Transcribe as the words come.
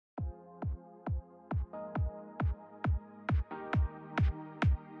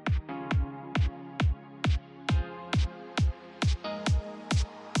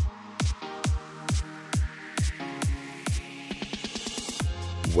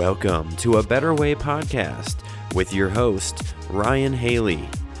Welcome to A Better Way podcast with your host, Ryan Haley.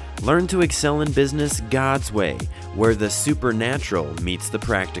 Learn to excel in business God's way, where the supernatural meets the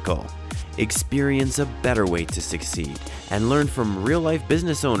practical. Experience a better way to succeed and learn from real-life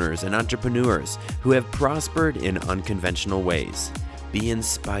business owners and entrepreneurs who have prospered in unconventional ways. Be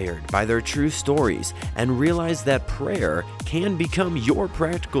inspired by their true stories and realize that prayer can become your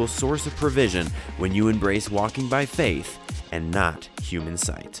practical source of provision when you embrace walking by faith and not human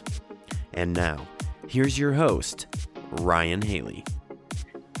sight. And now, here's your host, Ryan Haley.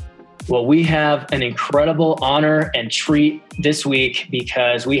 Well, we have an incredible honor and treat this week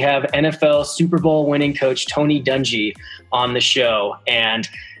because we have NFL Super Bowl winning coach Tony Dungy on the show. And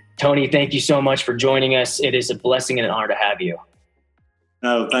Tony, thank you so much for joining us. It is a blessing and an honor to have you.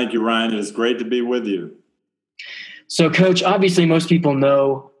 Oh, thank you, Ryan. It's great to be with you. So, Coach, obviously most people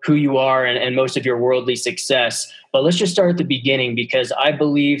know who you are and most of your worldly success, but let's just start at the beginning because I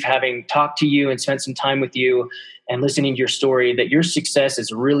believe, having talked to you and spent some time with you and listening to your story, that your success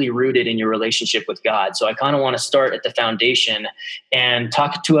is really rooted in your relationship with God. So I kind of want to start at the foundation and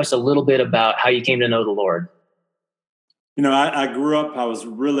talk to us a little bit about how you came to know the Lord. You know, I grew up, I was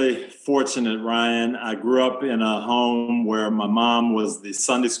really fortunate, Ryan. I grew up in a home where my mom was the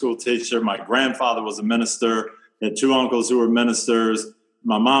Sunday school teacher. My grandfather was a minister. I had two uncles who were ministers.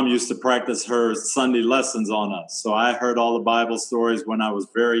 My mom used to practice her Sunday lessons on us. So I heard all the Bible stories when I was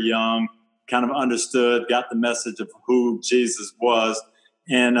very young, kind of understood, got the message of who Jesus was.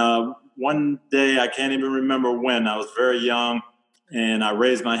 And one day, I can't even remember when, I was very young, and I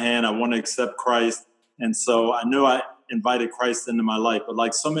raised my hand. I want to accept Christ. And so I knew I invited Christ into my life. But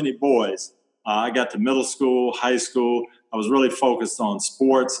like so many boys, I got to middle school, high school. I was really focused on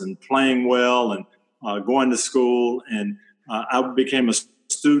sports and playing well and going to school. And I became a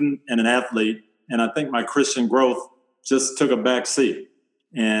student and an athlete. And I think my Christian growth just took a back seat.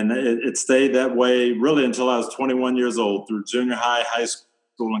 And it stayed that way really until I was 21 years old, through junior high, high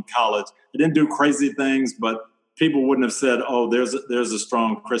school, and college. I didn't do crazy things, but people wouldn't have said, oh, there's a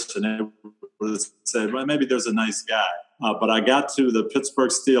strong Christian. They would have said, well, maybe there's a nice guy. But I got to the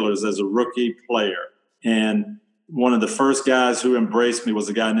Pittsburgh Steelers as a rookie player. And one of the first guys who embraced me was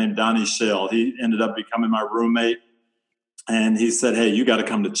a guy named Dungy. He ended up becoming my roommate. And he said, hey, you got to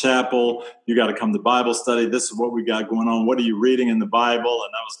come to chapel. You got to come to Bible study. This is what we got going on. What are you reading in the Bible?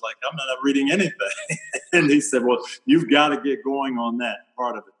 And I was like, I'm not reading anything. And he said, well, you've got to get going on that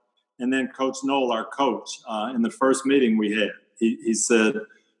part of it. And then Coach Noel, our coach, in the first meeting we had, he said,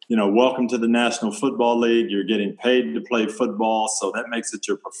 you know, welcome to the National Football League. You're getting paid to play football, so that makes it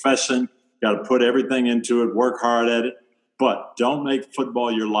your profession. You got to put everything into it, work hard at it. But don't make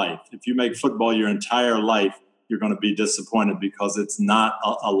football your life. If you make football your entire life, you're going to be disappointed because it's not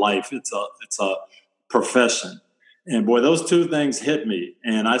a life. It's a profession. And boy, those two things hit me.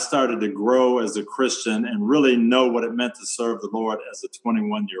 And I started to grow as a Christian and really know what it meant to serve the Lord as a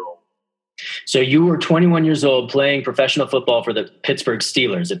 21-year-old. So you were 21 years old playing professional football for the Pittsburgh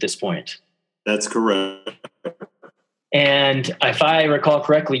Steelers at this point. That's correct. And if I recall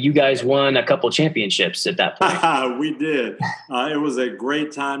correctly, you guys won a couple championships at that point. We did. It was a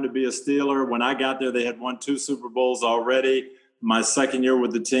great time to be a Steeler. When I got there, they had won 2 Super Bowls already. My second year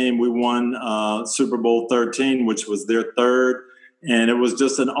with the team, we won Super Bowl 13, which was their third. And it was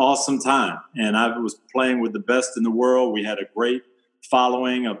just an awesome time. And I was playing with the best in the world. We had a great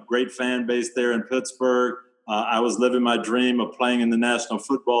following, a great fan base there in Pittsburgh. I was living my dream of playing in the National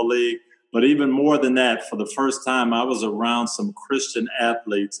Football League. But even more than that, for the first time, I was around some Christian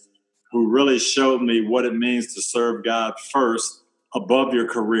athletes who really showed me what it means to serve God first, above your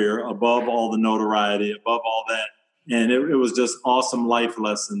career, above all the notoriety, above all that. And it was just awesome life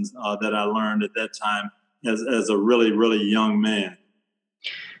lessons that I learned at that time as a really, really young man.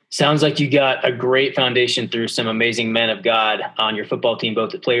 Sounds like you got a great foundation through some amazing men of God on your football team,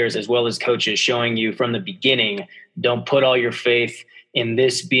 both the players as well as coaches, showing you from the beginning, don't put all your faith in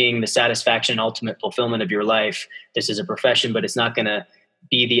this being the satisfaction and ultimate fulfillment of your life. This is a profession, but it's not going to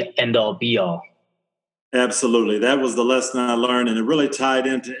be the end-all, be-all. Absolutely. That was the lesson I learned, and it really tied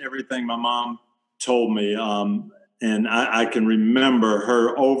into everything my mom told me. And I can remember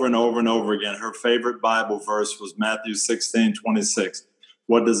her over and over and over again. Her favorite Bible verse was Matthew 16:26.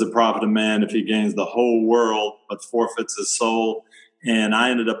 What does it profit a man if he gains the whole world but forfeits his soul? And I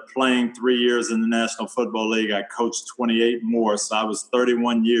ended up playing 3 years in the National Football League. I coached 28 more, so I was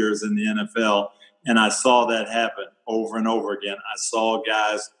 31 years in the NFL. And I saw that happen over and over again. I saw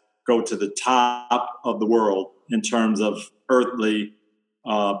guys go to the top of the world in terms of earthly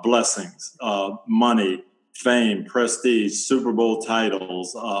blessings, money, fame, prestige, Super Bowl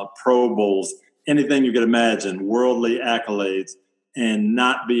titles, Pro Bowls, anything you could imagine, worldly accolades. and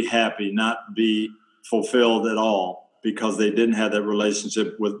not be happy, not be fulfilled at all because they didn't have that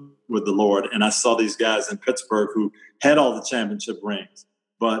relationship with the Lord. And I saw these guys in Pittsburgh who had all the championship rings,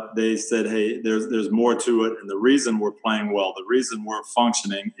 but they said, hey, there's more to it. And the reason we're playing well, the reason we're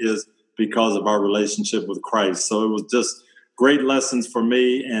functioning is because of our relationship with Christ. So it was just great lessons for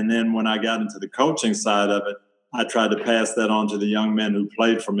me. And then when I got into the coaching side of it, I tried to pass that on to the young men who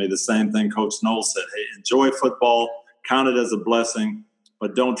played for me. The same thing Coach Knoll said, hey, enjoy football, count it as a blessing,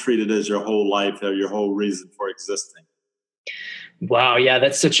 but don't treat it as your whole life or your whole reason for existing. Wow. Yeah,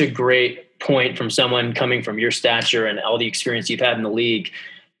 that's such a great point from someone coming from your stature and all the experience you've had in the league,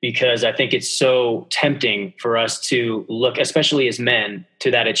 because I think it's so tempting for us to look, especially as men,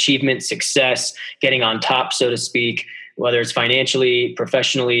 to that achievement, success, getting on top, so to speak, whether it's financially,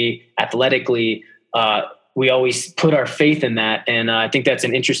 professionally, athletically. We always put our faith in that. And I think that's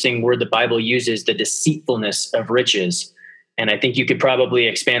an interesting word the Bible uses, the deceitfulness of riches. And I think you could probably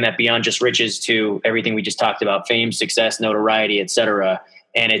expand that beyond just riches to everything we just talked about: fame, success, notoriety, et cetera.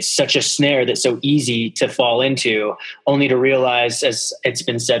 And it's such a snare that's so easy to fall into, only to realize, as it's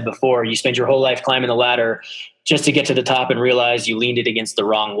been said before, you spend your whole life climbing the ladder just to get to the top and realize you leaned it against the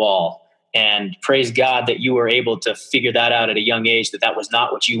wrong wall. And praise God that you were able to figure that out at a young age, that was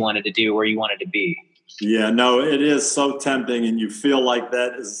not what you wanted to do or you wanted to be. Yeah, no, it is so tempting, and you feel like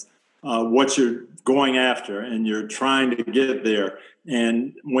that is what you're going after, and you're trying to get there.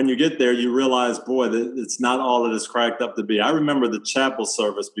 And when you get there, you realize, boy, that it's not all it is cracked up to be. I remember the chapel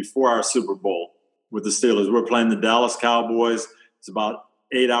service before our Super Bowl with the Steelers. We were playing the Dallas Cowboys. It's about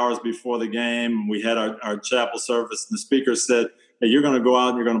 8 hours before the game. We had our chapel service, and the speaker said, hey, you're going to go out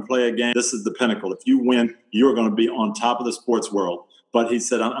and you're going to play a game. This is the pinnacle. If you win, you're going to be on top of the sports world. But he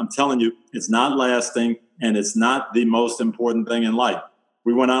said, I'm telling you, it's not lasting, and it's not the most important thing in life.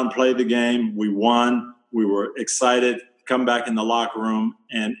 We went out and played the game. We won. We were excited, come back in the locker room,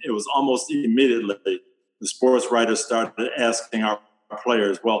 and it was almost immediately the sports writers started asking our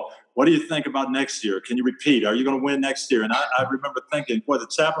players, well, what do you think about next year? Can you repeat? Are you going to win next year? And I remember thinking, boy, the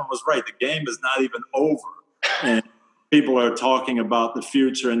chaplain was right. The game is not even over. And people are talking about the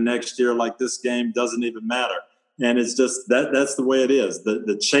future and next year like this game doesn't even matter. And it's just that's the way it is.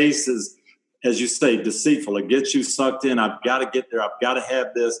 The chase is, as you say, deceitful. It gets you sucked in. I've got to get there. I've got to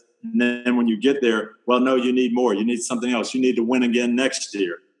have this. And then when you get there, well, no, you need more. You need something else. You need to win again next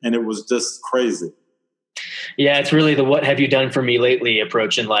year. And it was just crazy. Yeah, it's really the what have you done for me lately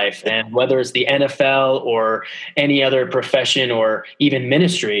approach in life. And whether it's the NFL or any other profession or even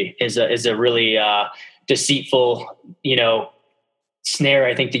ministry is a really deceitful, snare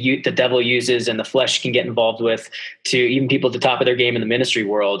I think the devil uses and the flesh can get involved with, to even people at the top of their game in the ministry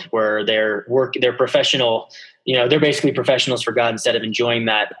world, where they're professional, they're basically professionals for God instead of enjoying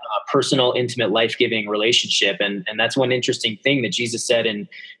that personal, intimate, life-giving relationship. And that's one interesting thing that Jesus said in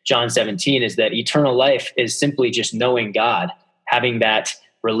John 17 is that eternal life is simply just knowing God, having that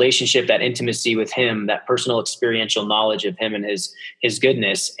relationship, that intimacy with him, that personal experiential knowledge of him and his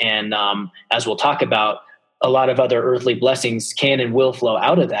goodness. And as we'll talk about, a lot of other earthly blessings can and will flow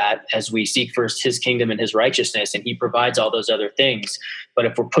out of that as we seek first his kingdom and his righteousness, and he provides all those other things. But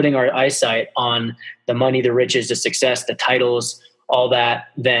if we're putting our eyesight on the money, the riches, the success, the titles, all that,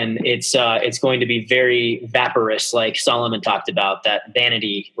 then it's going to be very vaporous, like Solomon talked about, that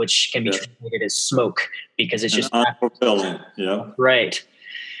vanity, which can be translated as smoke, because it's just unfulfilling. Yeah, right.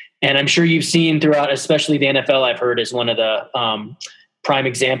 And I'm sure you've seen throughout, especially the NFL, I've heard is one of the prime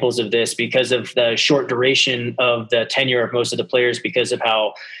examples of this, because of the short duration of the tenure of most of the players, because of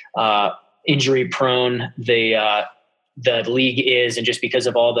how injury prone the league is, and just because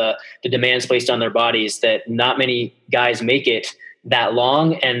of all the demands placed on their bodies, that not many guys make it that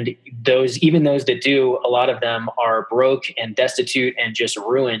long. And even those that do, a lot of them are broke and destitute and just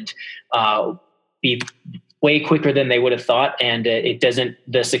ruined be way quicker than they would have thought. And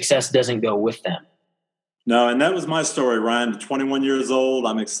the success doesn't go with them. No, and that was my story, Ryan. 21 years old.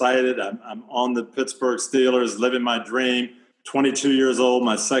 I'm excited. I'm on the Pittsburgh Steelers, living my dream. 22 years old.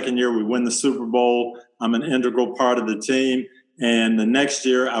 My second year, we win the Super Bowl. I'm an integral part of the team. And the next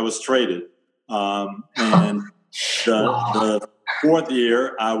year, I was traded. And the fourth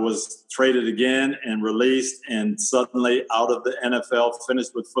year, I was traded again and released, and suddenly out of the NFL,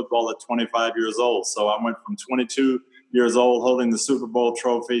 finished with football at 25 years old. So I went from 22 years old holding the Super Bowl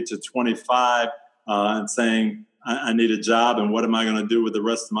trophy to 25 and saying, I need a job, and what am I going to do with the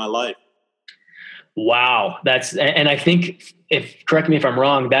rest of my life? Wow. And I think, correct me if I'm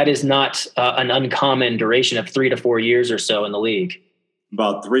wrong, that is not an uncommon duration of 3 to 4 years or so in the league.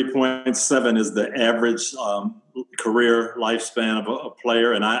 About 3.7 is the average career lifespan of a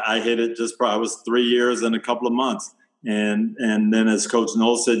player. And I hit it I was 3 years and a couple of months. And then as Coach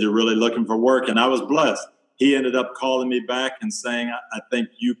Knoll said, you're really looking for work. And I was blessed. He ended up calling me back and saying, I think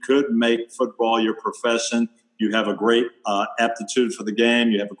you could make football your profession. You have a great aptitude for the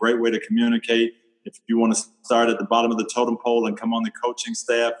game. You have a great way to communicate. If you want to start at the bottom of the totem pole and come on the coaching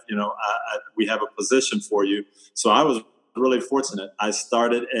staff, we have a position for you. So I was really fortunate. I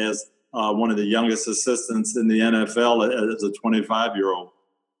started as one of the youngest assistants in the NFL as a 25-year-old.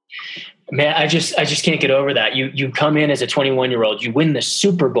 Man, I just can't get over that. You come in as a 21-year-old, you win the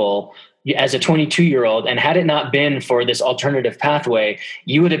Super Bowl as a 22-year-old, and had it not been for this alternative pathway,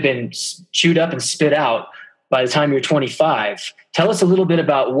 you would have been chewed up and spit out by the time you're 25. Tell us a little bit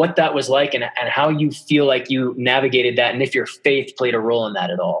about what that was like and how you feel like you navigated that, and if your faith played a role in that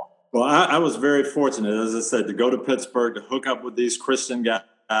at all. Well, I was very fortunate, as I said, to go to Pittsburgh, to hook up with these Christian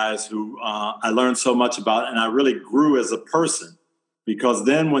guys who I learned so much about, and I really grew as a person. Because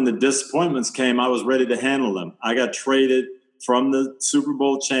then when the disappointments came, I was ready to handle them. I got traded from the Super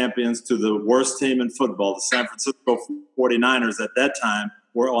Bowl champions to the worst team in football. The San Francisco 49ers at that time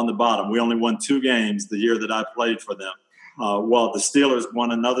were on the bottom. We only won 2 games the year that I played for them. The Steelers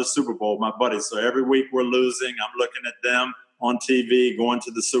won another Super Bowl, my buddies. So every week we're losing. I'm looking at them on TV, going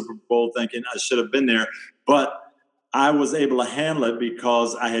to the Super Bowl, thinking I should have been there. But I was able to handle it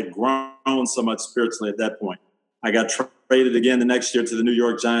because I had grown so much spiritually at that point. I got traded again the next year to the New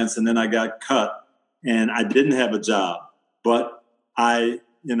York Giants, and then I got cut, and I didn't have a job. But I,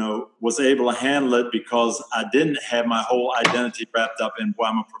 was able to handle it because I didn't have my whole identity wrapped up in,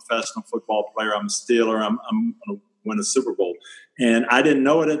 I'm a professional football player, I'm a Steeler, I'm going to win a Super Bowl. And I didn't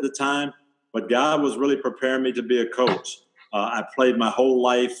know it at the time, but God was really preparing me to be a coach. I played my whole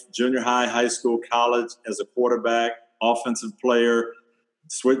life, junior high, high school, college, as a quarterback, offensive player,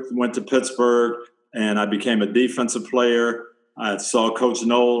 went to Pittsburgh, and I became a defensive player. I saw Coach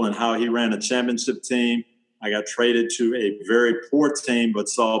Knoll and how he ran a championship team. I got traded to a very poor team, but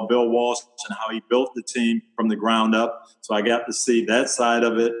saw Bill Walsh and how he built the team from the ground up. So I got to see that side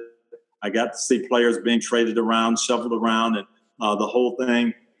of it. I got to see players being traded around, shuffled around, and the whole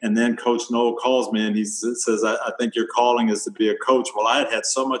thing. And then Coach Knoll calls me and he says, I think your calling is to be a coach. Well, I had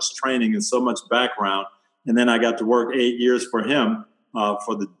so much training and so much background. And then I got to work 8 years for him,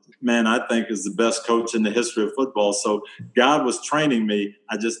 for the man I think is the best coach in the history of football. So God was training me.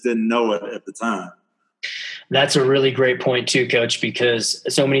 I just didn't know it at the time. That's a really great point too, Coach, because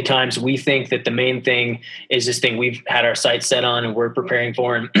so many times we think that the main thing is this thing we've had our sights set on and we're preparing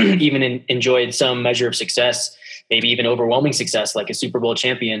for, and even enjoyed some measure of success, maybe even overwhelming success like a Super Bowl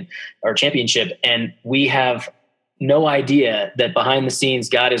champion or championship. And we have no idea that behind the scenes,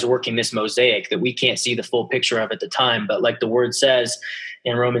 God is working this mosaic that we can't see the full picture of at the time. But like the word says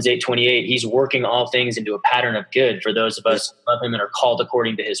in Romans 8:28, he's working all things into a pattern of good for those of us who love him and are called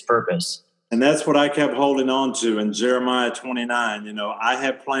according to his purpose. And that's what I kept holding on to in Jeremiah 29. I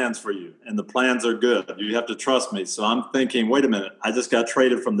have plans for you, and the plans are good. You have to trust me. So I'm thinking, wait a minute, I just got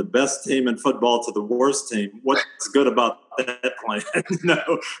traded from the best team in football to the worst team. What's good about that plan?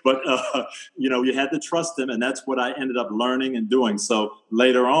 But you had to trust him, and that's what I ended up learning and doing. So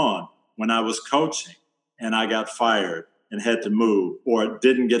later on, when I was coaching and I got fired and had to move or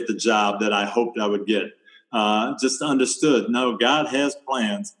didn't get the job that I hoped I would get, just understood, no, God has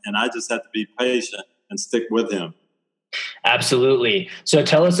plans, and I just have to be patient and stick with him. Absolutely. So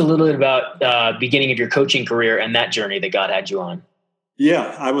tell us a little bit about beginning of your coaching career and that journey that God had you on.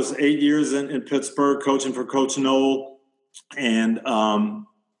 Yeah, I was 8 years in Pittsburgh coaching for Coach Knoll, and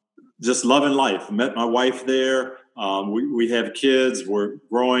just loving life. I met my wife there. We have kids. We're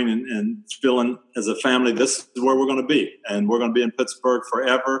growing and feeling as a family, this is where we're going to be, and we're going to be in Pittsburgh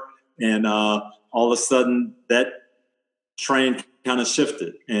forever. And all of a sudden, that train kind of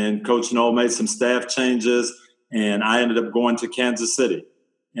shifted, and Coach Knoll made some staff changes, and I ended up going to Kansas City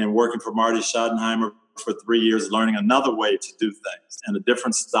and working for Marty Schottenheimer for 3 years, learning another way to do things and a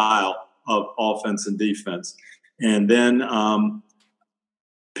different style of offense and defense. And then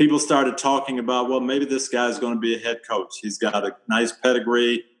people started talking about, well, maybe this guy's going to be a head coach. He's got a nice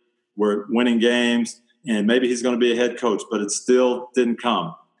pedigree. We're winning games, and maybe he's going to be a head coach, but it still didn't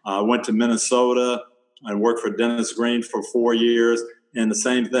come. I went to Minnesota and worked for Dennis Green for 4 years, and the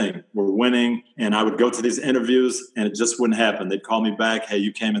same thing. We're winning, and I would go to these interviews, and it just wouldn't happen. They'd call me back, hey,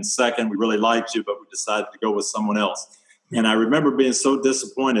 you came in second. We really liked you, but we decided to go with someone else. And I remember being so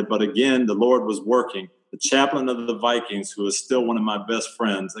disappointed, but again, the Lord was working. The chaplain of the Vikings, who is still one of my best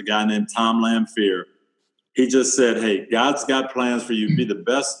friends, a guy named Tom Lamphere, he just said, hey, God's got plans for you. Be the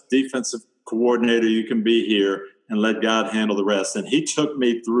best defensive coordinator you can be here, and let God handle the rest. And he took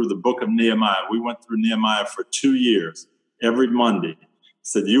me through the book of Nehemiah. We went through Nehemiah for 2 years, every Monday.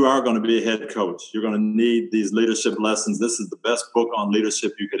 said, you are going to be a head coach. You're going to need these leadership lessons. This is the best book on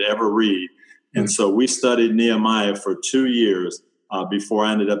leadership you could ever read. And so we studied Nehemiah for 2 years before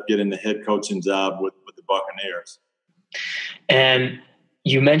I ended up getting the head coaching job with the Buccaneers. And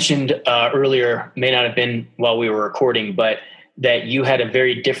you mentioned earlier, may not have been while we were recording, but that you had a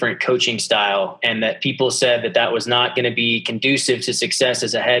very different coaching style, and that people said that that was not going to be conducive to success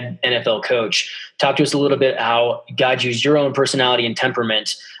as a head NFL coach. Talk to us a little bit how God used your own personality and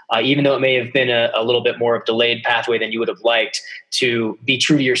temperament, even though it may have been a little bit more of a delayed pathway than you would have liked, to be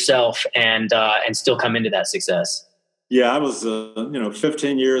true to yourself and still come into that success. Yeah, I was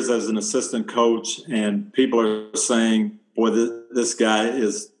 15 years as an assistant coach, and people are saying, boy, this guy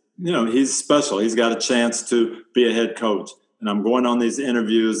is, he's special. He's got a chance to be a head coach. And I'm going on these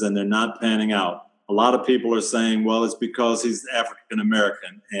interviews and they're not panning out. A lot of people are saying, well, it's because he's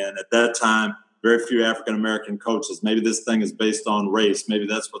African-American. And at that time, very few African-American coaches. Maybe this thing is based on race. Maybe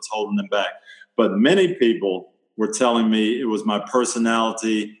that's what's holding them back. But many people were telling me it was my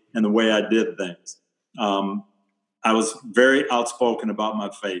personality and the way I did things. I was very outspoken about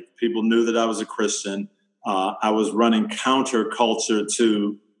my faith. People knew that I was a Christian. I was running counterculture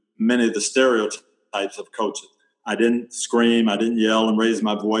to many of the stereotypes of coaches. I didn't scream. I didn't yell and raise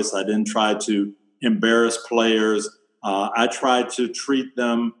my voice. I didn't try to embarrass players. I tried to treat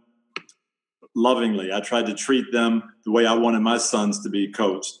them lovingly. I tried to treat them the way I wanted my sons to be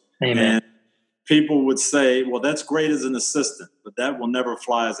coached. Amen. And people would say, well, that's great as an assistant, but that will never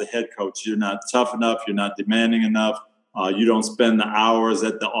fly as a head coach. You're not tough enough. You're not demanding enough. You don't spend the hours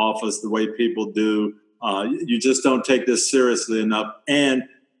at the office the way people do. You just don't take this seriously enough. And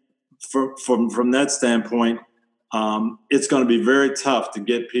from that standpoint, it's going to be very tough to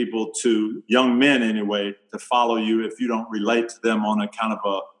get people to, young men anyway, to follow you if you don't relate to them on a kind of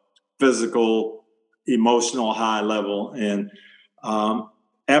a physical, emotional high level. And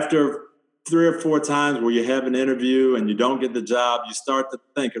after 3 or 4 times where you have an interview and you don't get the job, you start to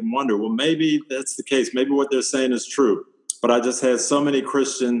think and wonder, well, maybe that's the case. Maybe what they're saying is true. But I just had so many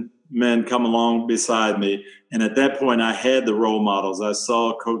Christian men come along beside me. And at that point, I had the role models. I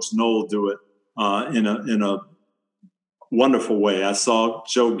saw Coach Knoll do it in a wonderful way. I saw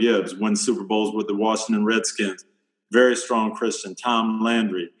Joe Gibbs win Super Bowls with the Washington Redskins. Very strong Christian. Tom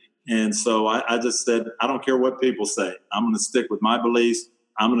Landry. And so I just said, I don't care what people say. I'm going to stick with my beliefs.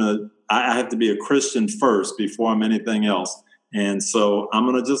 I have to be a Christian first before I'm anything else. And so I'm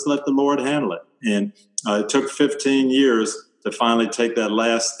going to just let the Lord handle it. And it took 15 years to finally take that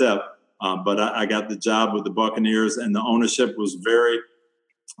last step. But I got the job with the Buccaneers, and the ownership was very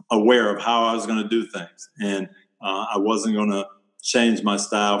aware of how I was going to do things. And I wasn't going to change my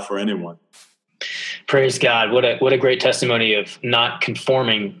style for anyone. Praise God. What a great testimony of not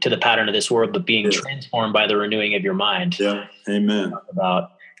conforming to the pattern of this world, but being transformed by the renewing of your mind. Yeah. Amen.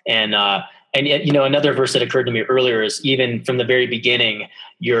 And yet, another verse that occurred to me earlier is, even from the very beginning,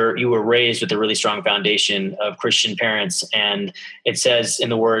 you were raised with a really strong foundation of Christian parents. And it says in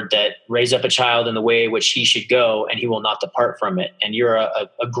the word that raise up a child in the way which he should go, and he will not depart from it. And you're a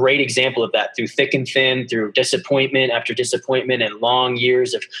great example of that, through thick and thin, through disappointment after disappointment, and long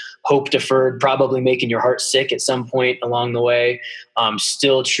years of hope deferred, probably making your heart sick at some point along the way,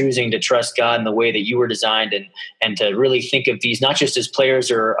 still choosing to trust God in the way that you were designed, and to really think of these not just as players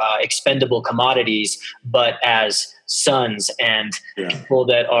or expendable commodities, but as sons and people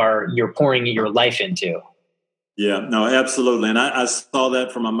that you're pouring your life into. Yeah, no, absolutely. And I saw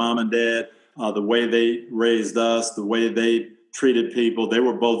that from my mom and dad, the way they raised us, the way they treated people. They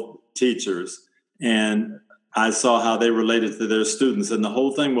were both teachers, and I saw how they related to their students. And the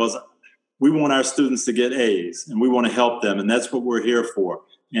whole thing was, we want our students to get A's, and we want to help them. And that's what we're here for.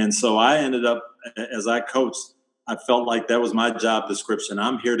 And so I ended up, as I coached, I felt like that was my job description.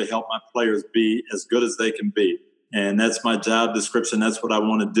 I'm here to help my players be as good as they can be. And that's my job description. That's what I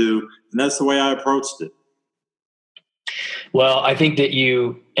want to do. And that's the way I approached it. Well, I think that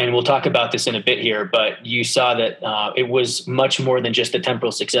and we'll talk about this in a bit here, but you saw that it was much more than just the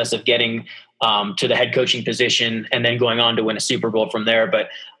temporal success of getting to the head coaching position and then going on to win a Super Bowl from there. But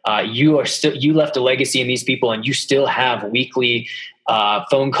you left a legacy in these people, and you still have weekly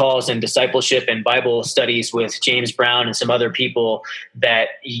phone calls and discipleship and Bible studies with James Brown and some other people that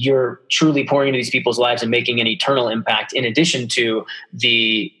you're truly pouring into these people's lives and making an eternal impact, in addition to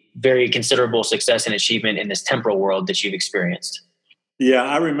the very considerable success and achievement in this temporal world that you've experienced. Yeah,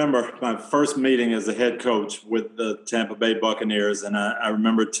 I remember my first meeting as a head coach with the Tampa Bay Buccaneers, and I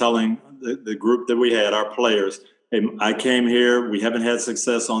remember telling the group that we had, our players, hey, I came here, we haven't had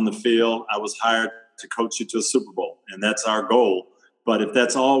success on the field. I was hired to coach you to a Super Bowl, and that's our goal. But if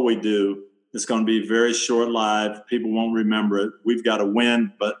that's all we do, It's going to be very short-lived. People won't remember it. We've got to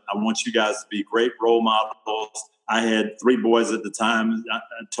win, but I want you guys to be great role models. I had 3 boys at the time. I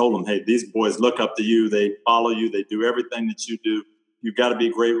told them, hey, these boys look up to you. They follow you. They do everything that you do. You've got to be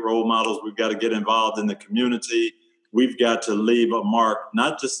great role models. We've got to get involved in the community. We've got to leave a mark,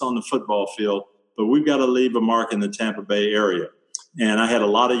 not just on the football field, but we've got to leave a mark in the Tampa Bay area. And I had a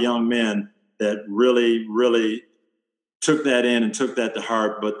lot of young men that really, really took that in and took that to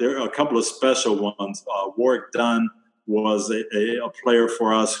heart. But there are a couple of special ones. Warwick Dunn was a player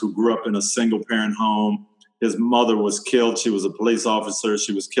for us who grew up in a single-parent home. His mother was killed. She was a police officer.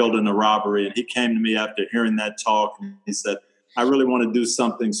 She was killed in a robbery. And he came to me after hearing that talk, and he said, I really want to do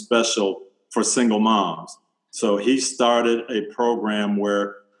something special for single moms. So he started a program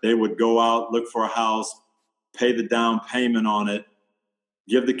where they would go out, look for a house, pay the down payment on it,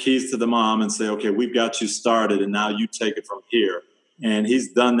 give the keys to the mom and say, okay, we've got you started and now you take it from here. And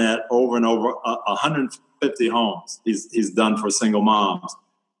he's done that over and over, 150 homes he's done for single moms.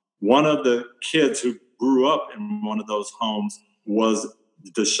 One of the kids who grew up in one of those homes was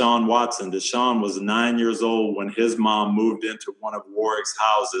Deshaun Watson. Deshaun was 9 years old when his mom moved into one of Warwick's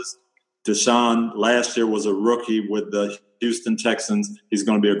houses. Deshaun last year was a rookie with the Houston Texans. He's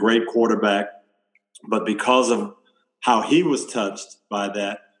going to be a great quarterback. But because of how he was touched by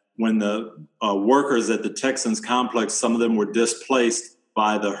that, when the workers at the Texans complex, some of them were displaced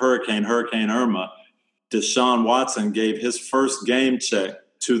by the Hurricane Irma, Deshaun Watson gave his first game check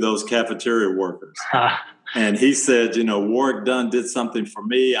to those cafeteria workers. And he said, Warwick Dunn did something for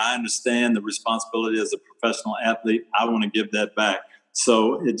me. I understand the responsibility as a professional athlete. I want to give that back.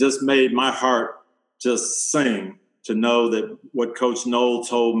 So it just made my heart just sing to know that what Coach Knoll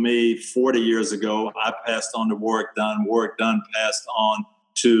told me 40 years ago, I passed on to Warwick Dunn. Warwick Dunn passed on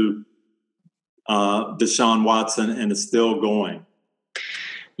to Deshaun Watson, and it's still going.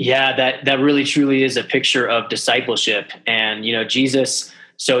 Yeah, that really truly is a picture of discipleship. And, Jesus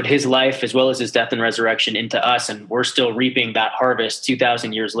sowed his life as well as his death and resurrection into us, and we're still reaping that harvest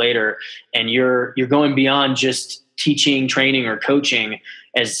 2,000 years later. And you're going beyond just teaching, training, or coaching,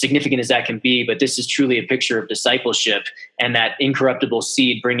 as significant as that can be, but this is truly a picture of discipleship and that incorruptible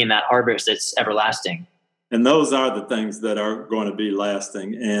seed bringing that harvest that's everlasting. And those are the things that are going to be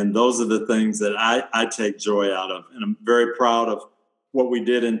lasting. And those are the things that I take joy out of. And I'm very proud of what we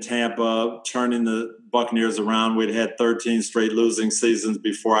did in Tampa, turning the Buccaneers around. We'd had 13 straight losing seasons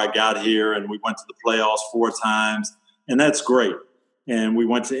before I got here, and we went to the playoffs 4 times. And that's great. And we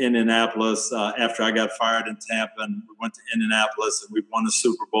went to Indianapolis after I got fired in Tampa, and we went to Indianapolis and we won the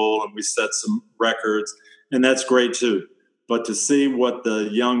Super Bowl and we set some records, and that's great too. But to see what the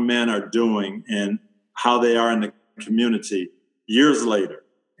young men are doing and how they are in the community years later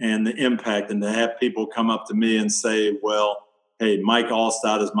and the impact, and to have people come up to me and say, well, hey, Mike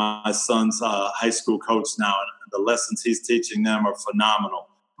Allstott is my son's high school coach now, and the lessons he's teaching them are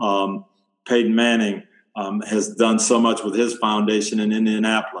phenomenal. Peyton Manning has done so much with his foundation in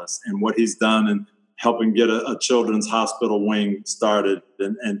Indianapolis, and what he's done in helping get a children's hospital wing started.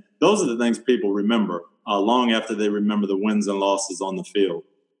 And those are the things people remember long after they remember the wins and losses on the field.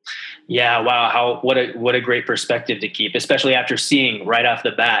 Yeah. Wow. What a great perspective to keep, especially after seeing right off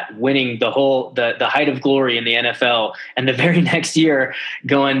the bat, winning the height of glory in the NFL, and the very next year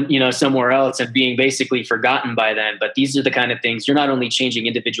going, somewhere else and being basically forgotten by then. But these are the kind of things, you're not only changing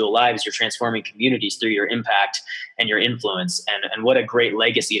individual lives, you're transforming communities through your impact and your influence. And what a great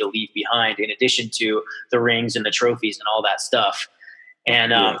legacy to leave behind, in addition to the rings and the trophies and all that stuff.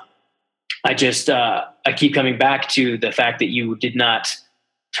 And I keep coming back to the fact that you did not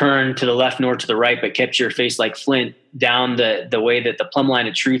turn to the left nor to the right, but kept your face like flint down the way that the plumb line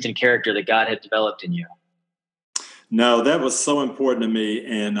of truth and character that God had developed in you. No, that was so important to me.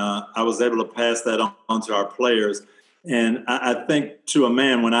 And I was able to pass that on to our players. And I think to a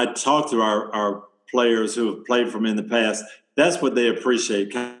man, when I talk to our players who have played for me in the past, that's what they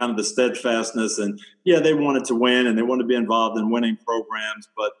appreciate, kind of the steadfastness. And they wanted to win and they wanted to be involved in winning programs.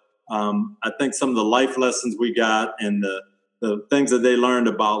 But I think some of the life lessons we got and the things that they learned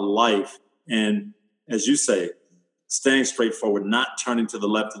about life, and as you say, staying straightforward, not turning to the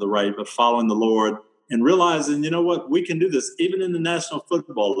left or the right, but following the Lord and realizing, we can do this even in the National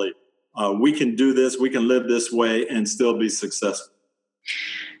Football League. We can do this, we can live this way and still be successful.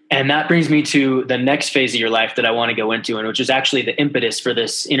 And that brings me to the next phase of your life that I want to go into, and which is actually the impetus for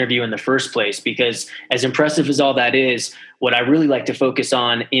this interview in the first place, because as impressive as all that is, what I really like to focus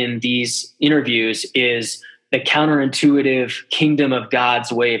on in these interviews is the counterintuitive kingdom of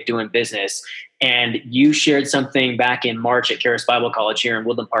God's way of doing business. And you shared something back in March at Charis Bible College here in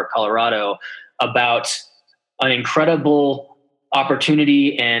Woodland Park, Colorado, about an incredible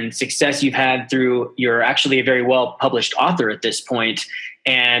opportunity and success you've had through, you're actually a very well published author at this point.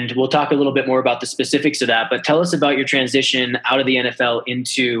 And we'll talk a little bit more about the specifics of that, but tell us about your transition out of the NFL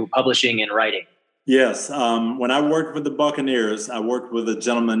into publishing and writing. Yes. When I worked with the Buccaneers, I worked with a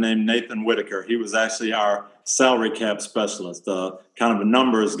gentleman named Nathan Whitaker. He was actually our salary cap specialist, kind of a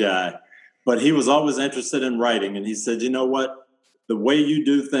numbers guy, but he was always interested in writing. And he said, you know what, the way you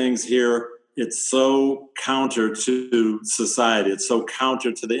do things here, it's so counter to society. It's so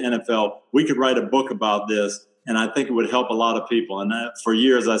counter to the NFL. We could write a book about this, and I think it would help a lot of people. And for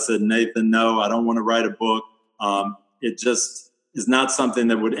years I said, Nathan, no, I don't want to write a book. It just is not something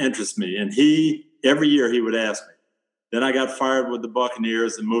that would interest me. And every year he would ask me. Then I got fired with the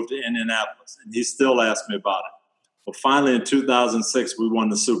Buccaneers and moved to Indianapolis, and he still asked me about it. Well, finally in 2006, we won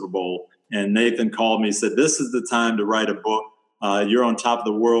the Super Bowl, and Nathan called me and said, this is the time to write a book. You're on top of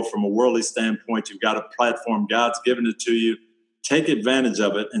the world from a worldly standpoint. You've got a platform. God's given it to you. Take advantage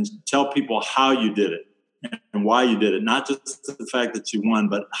of it and tell people how you did it and why you did it. Not just the fact that you won,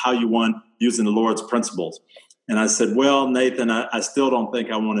 but how you won using the Lord's principles. And I said, well, Nathan, I still don't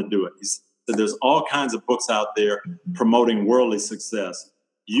think I want to do it. He said, there's all kinds of books out there promoting worldly success.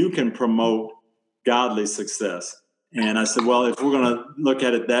 You can promote godly success. And I said, well, if we're going to look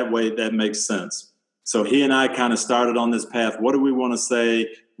at it that way, that makes sense. So he and I kind of started on this path. What do we want to say?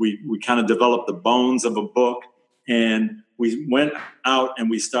 We kind of developed the bones of a book, and we went out and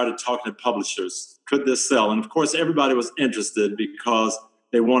we started talking to publishers. Could this sell? And of course, everybody was interested because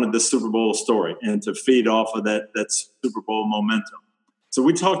they wanted the Super Bowl story and to feed off of that Super Bowl momentum. So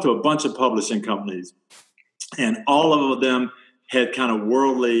we talked to a bunch of publishing companies, and all of them had kind of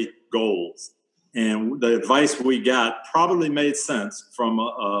worldly goals. And the advice we got probably made sense from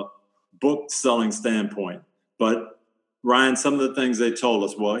a book selling standpoint. But Ryan, some of the things they told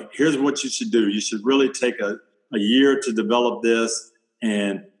us, well, here's what you should do. You should really take a year to develop this,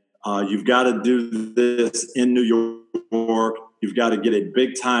 and you've got to do this in New York. You've got to get a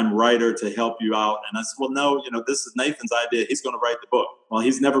big time writer to help you out. And I said, well, no, this is Nathan's idea. He's going to write the book. Well,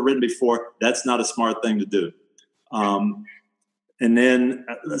 he's never written before. That's not a smart thing to do. And then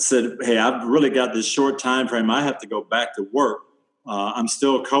I said, hey, I've really got this short time frame. I have to go back to work. I'm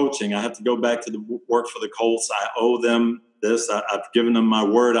still coaching. I have to go back to the work for the Colts. I owe them this. I've given them my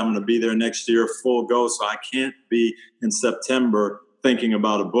word. I'm going to be there next year full go. So I can't be in September thinking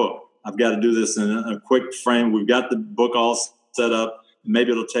about a book. I've got to do this in a quick frame. We've got the book all set up.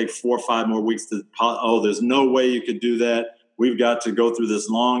 Maybe it'll take 4 or 5 more weeks to, there's no way you could do that. We've got to go through this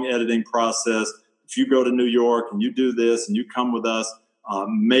long editing process. If you go to New York and you do this and you come with us,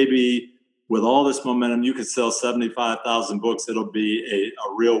 maybe with all this momentum, you could sell 75,000 books. It'll be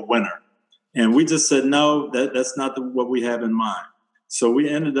a real winner. And we just said, no, that's not what we have in mind. So we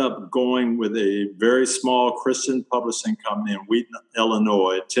ended up going with a very small Christian publishing company in Wheaton,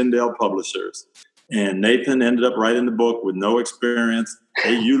 Illinois, Tyndale Publishers. And Nathan ended up writing the book with no experience.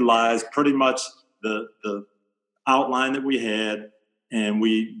 They utilized pretty much the outline that we had, and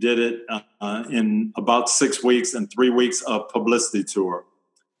we did it in about 6 weeks and 3 weeks of publicity tour.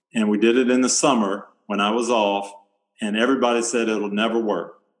 And we did it in the summer when I was off, and everybody said it'll never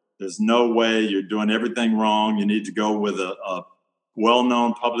work. There's no way. You're doing everything wrong. You need to go with a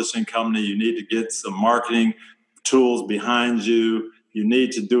well-known publishing company. You need to get some marketing tools behind you. You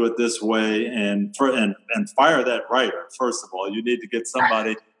need to do it this way and fire that writer. First of all, you need to get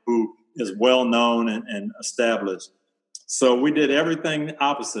somebody who is well-known and established. So we did everything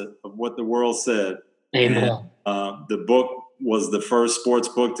opposite of what the world said. Amen. And, the book was the first sports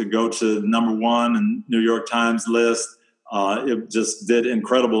book to go to #1 in New York Times list. It just did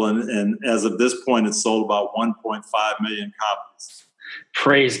incredible. And as of this point, it's sold about 1.5 million copies.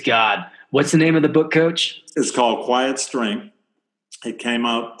 Praise God. What's the name of the book, Coach? It's called Quiet Strength. It came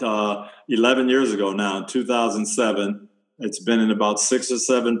out 11 years ago now, in 2007. It's been in about 6 or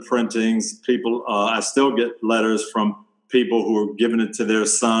 7 printings. People, I still get letters from people who are giving it to their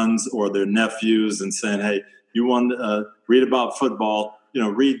sons or their nephews and saying, hey, you want to read about football,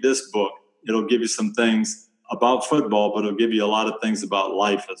 read this book. It'll give you some things about football, but it'll give you a lot of things about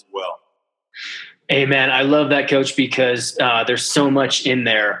life as well. Amen. I love that, Coach, because there's so much in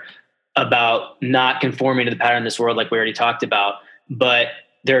there about not conforming to the pattern of this world, like we already talked about. But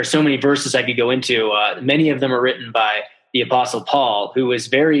there are so many verses I could go into. Many of them are written by the Apostle Paul, who was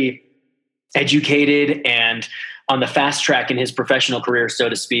very educated and on the fast track in his professional career, so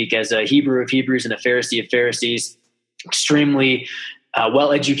to speak, as a Hebrew of Hebrews and a Pharisee of Pharisees, extremely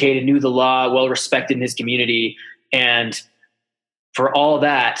well-educated, knew the law, well-respected in his community. And for all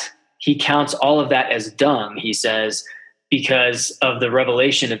that, he counts all of that as dung, he says, because of the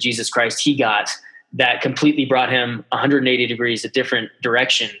revelation of Jesus Christ he got that completely brought him 180 degrees a different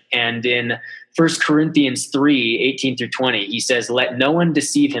direction. And in 1 Corinthians 3:18-20, he says, "Let no one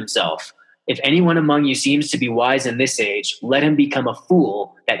deceive himself. If anyone among you seems to be wise in this age, let him become a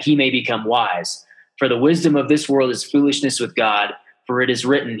fool, that he may become wise. For the wisdom of this world is foolishness with God. For it is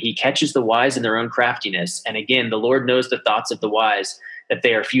written, he catches the wise in their own craftiness. And again, the Lord knows the thoughts of the wise, that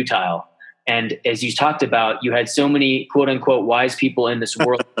they are futile." And as you talked about, you had so many quote unquote wise people in this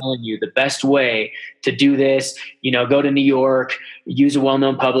world telling you the best way to do this, go to New York, use a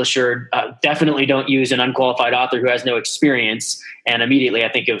well-known publisher, definitely don't use an unqualified author who has no experience. And immediately I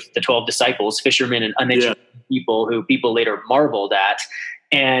think of the 12 disciples, fishermen and uneducated people who people later marveled at.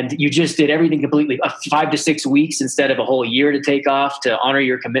 And you just did everything completely 5 to 6 weeks instead of a whole year to take off to honor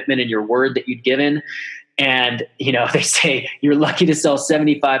your commitment and your word that you'd given. And, they say you're lucky to sell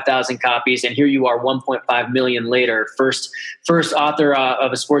 75,000 copies. And here you are 1.5 million later, first author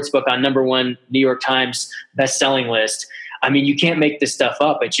of a sports book on #1 New York Times best-selling list. I mean, you can't make this stuff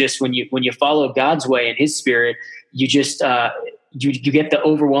up. It's just when you follow God's way and his spirit, you just, you get the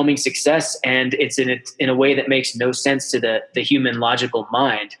overwhelming success, and it's in a way that makes no sense to the human logical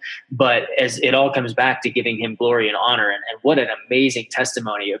mind. But as it all comes back to giving him glory and honor, and what an amazing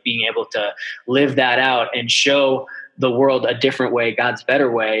testimony of being able to live that out and show the world a different way, God's better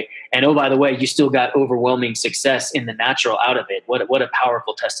way. And oh, by the way, you still got overwhelming success in the natural out of it. What a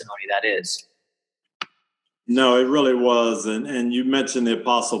powerful testimony that is. No, it really was. And you mentioned the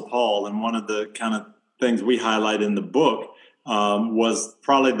Apostle Paul, and one of the kind of things we highlight in the book was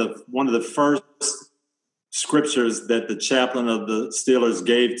probably one of the first scriptures that the chaplain of the Steelers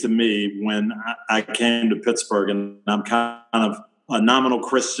gave to me when I came to Pittsburgh. And I'm kind of a nominal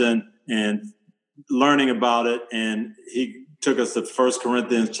Christian and learning about it. And he took us to 1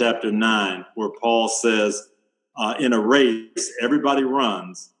 Corinthians chapter 9, where Paul says, in a race, everybody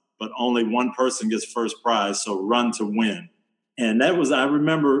runs, but only one person gets first prize. So run to win. And I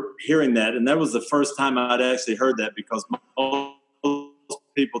remember hearing that, and that was the first time I'd actually heard that, because most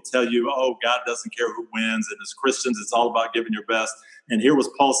people tell you, oh, God doesn't care who wins, and as Christians, it's all about giving your best. And here was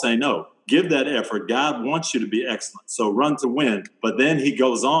Paul saying, no, give that effort. God wants you to be excellent, so run to win. But then he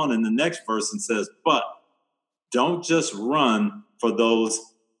goes on in the next verse and says, but don't just run for those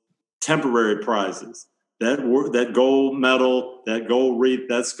temporary prizes. That gold medal, that gold wreath,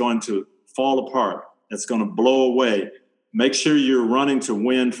 that's going to fall apart. That's going to blow away. Make sure you're running to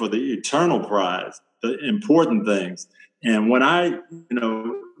win for the eternal prize, the important things. And when I,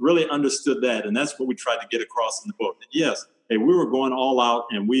 really understood that, and that's what we tried to get across in the book, that yes, hey, we were going all out,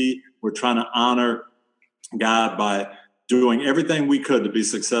 and we were trying to honor God by doing everything we could to be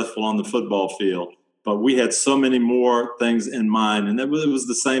successful on the football field. But we had so many more things in mind. And it was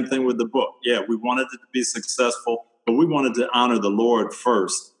the same thing with the book. Yeah, we wanted it to be successful, but we wanted to honor the Lord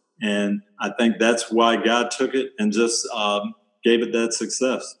first. And I think that's why God took it and just gave it that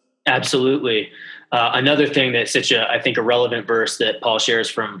success. Absolutely. Another thing that's I think, a relevant verse that Paul shares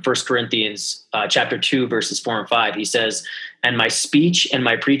from 1 Corinthians chapter 2, verses 4 and 5. He says, "And my speech and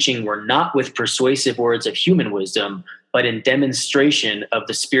my preaching were not with persuasive words of human wisdom, but in demonstration of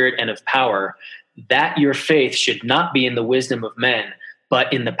the Spirit and of power, that your faith should not be in the wisdom of men,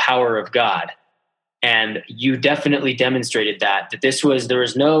 but in the power of God." And you definitely demonstrated that there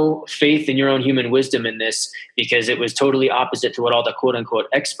was no faith in your own human wisdom in this, because it was totally opposite to what all the quote unquote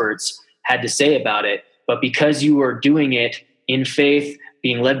experts had to say about it. But because you were doing it in faith,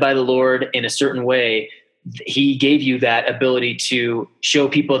 being led by the Lord in a certain way, he gave you that ability to show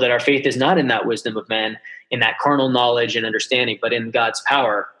people that our faith is not in that wisdom of men, in that carnal knowledge and understanding, but in God's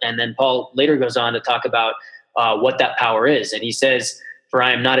power. And then Paul later goes on to talk about what that power is. And he says, "For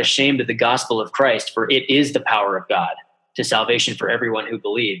I am not ashamed of the gospel of Christ, for it is the power of God to salvation for everyone who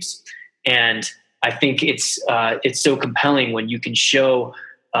believes." And I think it's so compelling when you can show,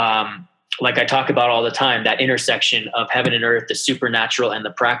 like I talk about all the time, that intersection of heaven and earth, the supernatural and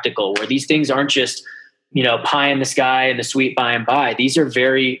the practical, where these things aren't just, pie in the sky and the sweet by and by. These are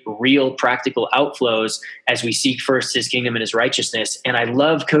very real, practical outflows as we seek first his kingdom and his righteousness. And I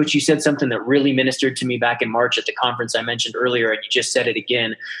love, Coach, you said something that really ministered to me back in March at the conference I mentioned earlier, and you just said it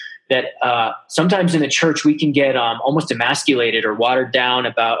again, that sometimes in the church we can get almost emasculated or watered down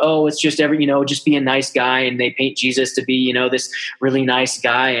about, oh, it's just just be a nice guy, and they paint Jesus to be, this really nice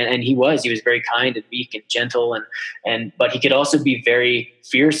guy, and he was very kind and meek and gentle, but he could also be very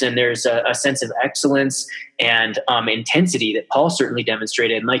fierce, and there's a sense of excellence and intensity that Paul certainly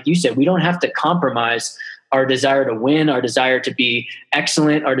demonstrated. And like you said, we don't have to compromise our desire to win, our desire to be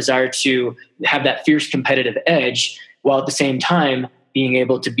excellent, our desire to have that fierce competitive edge, while at the same time being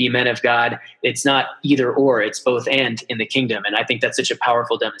able to be men of God. It's not either or, it's both and in the kingdom. And I think that's such a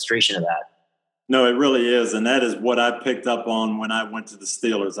powerful demonstration of that. No, it really is. And that is what I picked up on when I went to the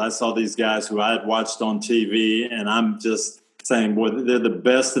Steelers. I saw these guys who I had watched on TV, and I'm just saying, boy, they're the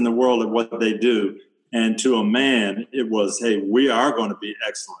best in the world at what they do. And to a man, it was, hey, we are going to be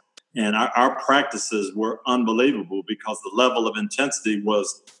excellent. And our practices were unbelievable because the level of intensity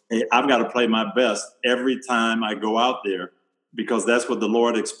was, hey, I've got to play my best every time I go out there because that's what the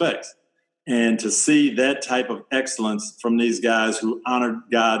Lord expects. And to see that type of excellence from these guys who honored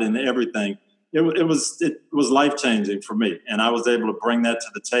God in everything, it was life-changing for me. And I was able to bring that to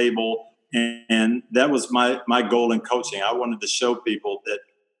the table. And that was my goal in coaching. I wanted to show people that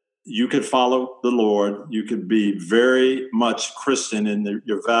you could follow the Lord. You could be very much Christian in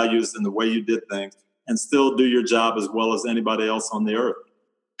your values and the way you did things and still do your job as well as anybody else on the earth.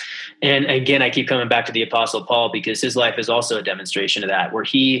 And again, I keep coming back to the Apostle Paul because his life is also a demonstration of that, where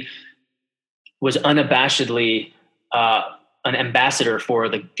he was unabashedly an ambassador for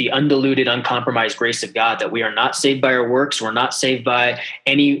the undiluted, uncompromised grace of God, that we are not saved by our works. We're not saved by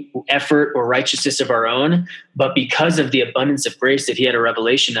any effort or righteousness of our own, but because of the abundance of grace that he had a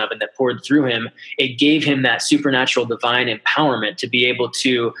revelation of and that poured through him, it gave him that supernatural divine empowerment to be able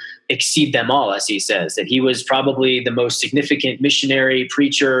to exceed them all, as he says, that he was probably the most significant missionary,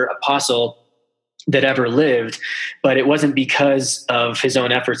 preacher, apostle that ever lived, but it wasn't because of his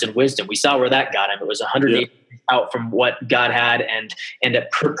own efforts and wisdom. We saw where that got him. It was 180 out from what God had and end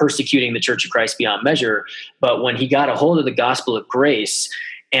up persecuting the Church of Christ beyond measure. But when he got a hold of the gospel of grace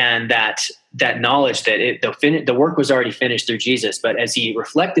and that knowledge that the work was already finished through Jesus, but as he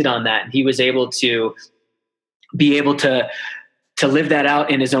reflected on that, he was able to live that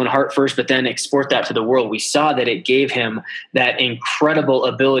out in his own heart first, but then export that to the world. We saw that it gave him that incredible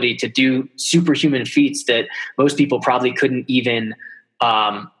ability to do superhuman feats that most people probably couldn't even,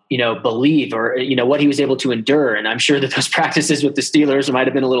 believe, or, what he was able to endure. And I'm sure that those practices with the Steelers might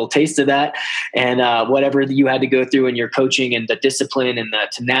have been a little taste of that. And whatever you had to go through in your coaching and the discipline and the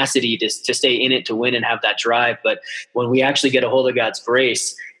tenacity to stay in it, to win and have that drive. But when we actually get a hold of God's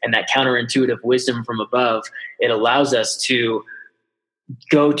grace and that counterintuitive wisdom from above, it allows us to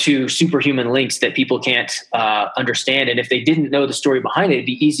go to superhuman lengths that people can't understand. And if they didn't know the story behind it, it'd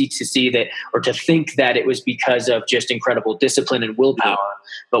be easy to see that, or to think that it was because of just incredible discipline and willpower.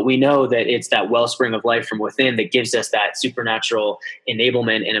 But we know that it's that wellspring of life from within that gives us that supernatural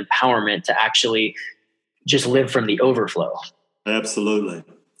enablement and empowerment to actually just live from the overflow. Absolutely.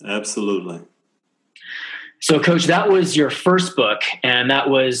 Absolutely. So, Coach, that was your first book, and that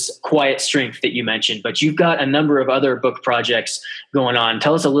was Quiet Strength that you mentioned, but you've got a number of other book projects going on.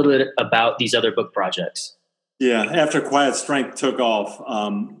 Tell us a little bit about these other book projects. Yeah, after Quiet Strength took off,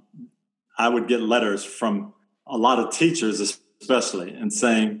 I would get letters from a lot of teachers especially, and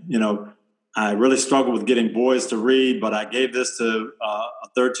saying, I really struggle with getting boys to read, but I gave this to a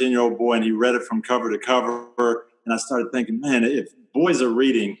 13-year-old boy, and he read it from cover to cover, and I started thinking, man, if boys are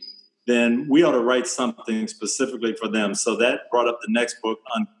reading, then we ought to write something specifically for them. So that brought up the next book,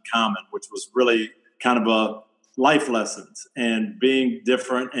 Uncommon, which was really kind of a life lessons and being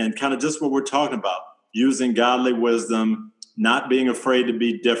different and kind of just what we're talking about, using godly wisdom, not being afraid to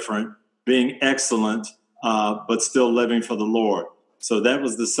be different, being excellent, but still living for the Lord. So that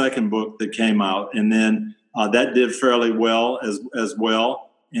was the second book that came out. And then that did fairly well as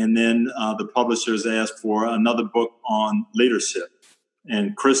well. And then the publishers asked for another book on leadership,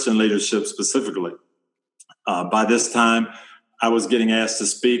 and Christian leadership specifically. By this time, I was getting asked to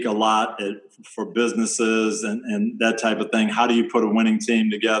speak a lot for businesses and that type of thing. How do you put a winning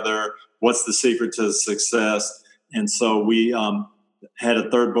team together? What's the secret to success? And so we had a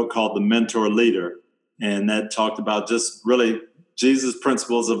third book called The Mentor Leader, and that talked about just really Jesus'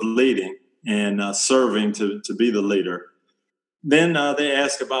 principles of leading and serving to be the leader. Then they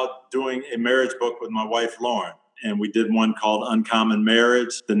asked about doing a marriage book with my wife, Lauren. And we did one called Uncommon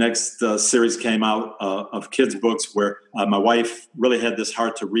Marriage. The next series came out of kids' books where my wife really had this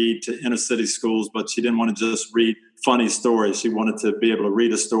heart to read to inner city schools, but she didn't want to just read funny stories. She wanted to be able to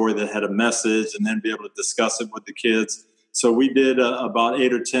read a story that had a message and then be able to discuss it with the kids. So we did about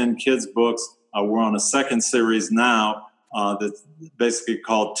 8 or 10 kids' books. We're on a second series now that's basically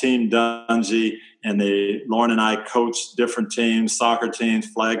called Team Dungy. And Lauren and I coach different teams, soccer teams,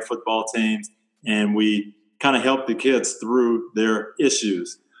 flag football teams, and we kind of help the kids through their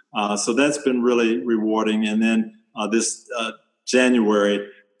issues. So that's been really rewarding. And then this January,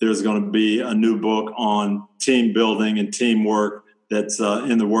 there's going to be a new book on team building and teamwork that's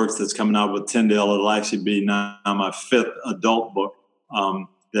in the works that's coming out with Tyndale. It'll actually be now my 5th adult book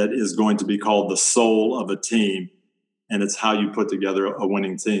that is going to be called The Soul of a Team. And it's how you put together a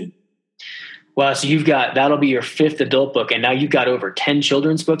winning team. Wow. So that'll be your 5th adult book. And now you've got over 10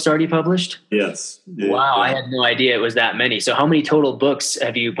 children's books already published? Yes. Wow. Yeah. I had no idea it was that many. So how many total books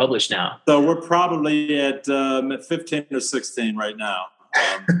have you published now? So we're probably at 15 or 16 right now.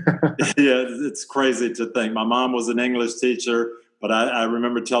 Yeah, it's crazy to think. My mom was an English teacher, but I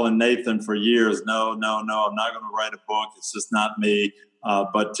remember telling Nathan for years, no, I'm not going to write a book. It's just not me.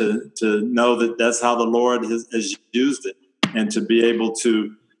 But to know that that's how the Lord has used it, and to be able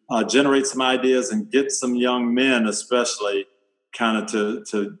to generate some ideas and get some young men, especially, kind of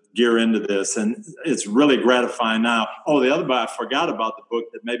to gear into this. And it's really gratifying now. Oh, the other book, I forgot about the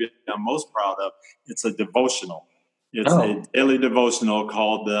book that maybe I'm most proud of. It's a devotional. It's a daily devotional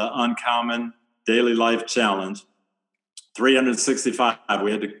called the Uncommon Daily Life Challenge. 365.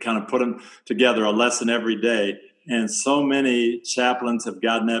 We had to kind of put them together, a lesson every day. And so many chaplains have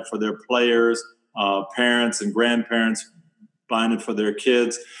gotten that for their players, parents and grandparents buying it for their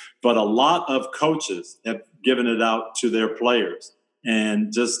kids. But a lot of coaches have given it out to their players,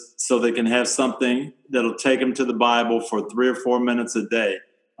 and just so they can have something that'll take them to the Bible for 3 or 4 minutes a day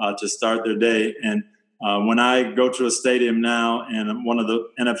to start their day. And when I go to a stadium now and one of the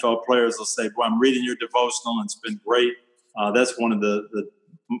NFL players will say, well, I'm reading your devotional and it's been great. That's one of the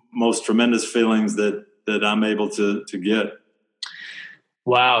most tremendous feelings that I'm able to get.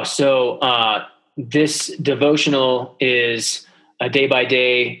 Wow. So this devotional is a day by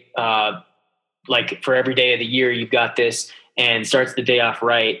day, like for every day of the year, you've got this, and starts the day off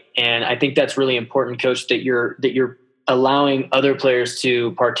right. And I think that's really important, Coach, that you're allowing other players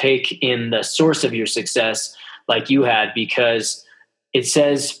to partake in the source of your success like you had, because it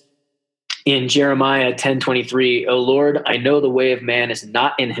says in Jeremiah 10:23, "O Lord, I know the way of man is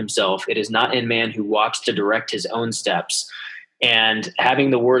not in himself. It is not in man who walks to direct his own steps." And having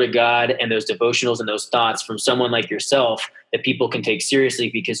the word of God and those devotionals and those thoughts from someone like yourself that people can take seriously,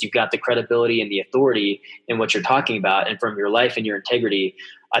 because you've got the credibility and the authority in what you're talking about, and from your life and your integrity,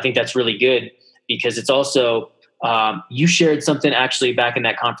 I think that's really good. Because it's also, you shared something actually back in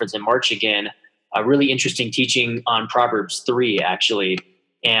that conference in March again, a really interesting teaching on Proverbs 3 actually.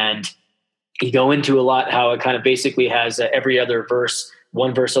 And you go into a lot how it kind of basically has every other verse.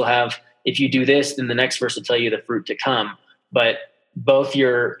 One verse will have, if you do this, then the next verse will tell you the fruit to come. But both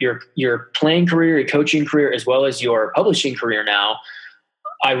your playing career, your coaching career, as well as your publishing career now,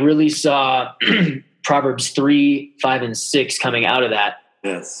 I really saw Proverbs 3, 5, and 6 coming out of that.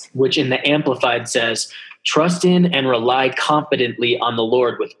 Yes. Which in the Amplified says, "Trust in and rely confidently on the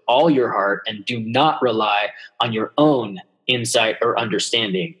Lord with all your heart, and do not rely on your own insight or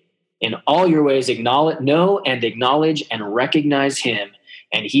understanding. In all your ways know and acknowledge and recognize him,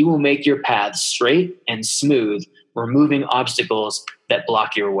 and he will make your paths straight and smooth, removing obstacles that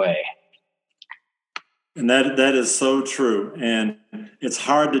block your way." And that is so true. And it's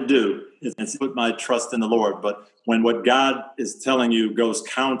hard to do. It's put my trust in the Lord. But when what God is telling you goes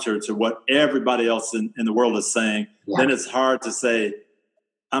counter to what everybody else in the world is saying, then it's hard to say,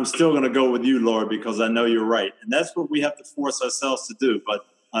 I'm still going to go with you, Lord, because I know you're right. And that's what we have to force ourselves to do. But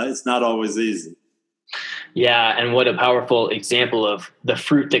it's not always easy. Yeah, and what a powerful example of the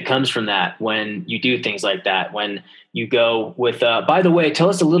fruit that comes from that when you do things like that. When you go with, by the way, tell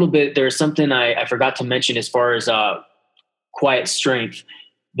us a little bit, there's something I forgot to mention as far as quiet strength,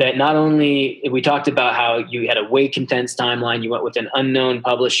 that not only, we talked about how you had a way condensed timeline, you went with an unknown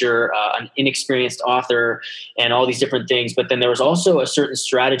publisher, an inexperienced author, and all these different things, but then there was also a certain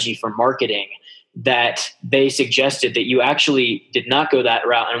strategy for marketing that they suggested that you actually did not go that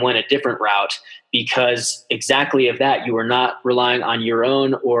route and went a different route, because exactly of that, you were not relying on your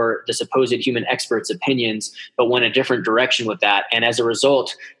own or the supposed human experts' opinions, but went a different direction with that. And as a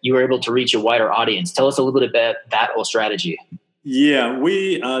result, you were able to reach a wider audience. Tell us a little bit about that whole strategy. Yeah,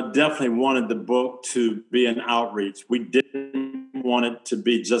 we definitely wanted the book to be an outreach. We didn't want it to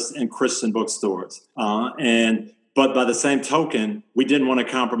be just in Christian bookstores. But by the same token, we didn't want to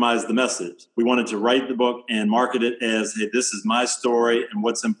compromise the message. We wanted to write the book and market it as, hey, this is my story and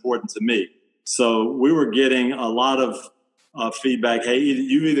what's important to me. So we were getting a lot of feedback. Hey,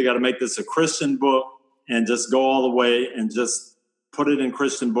 you either got to make this a Christian book and just go all the way and just put it in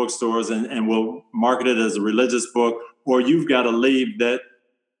Christian bookstores and we'll market it as a religious book, or you've got to leave that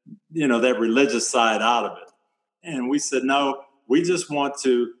religious side out of it. And we said, no, we just want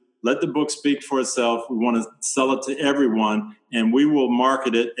to let the book speak for itself. We want to sell it to everyone, and we will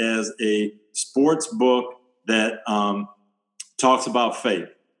market it as a sports book that talks about faith.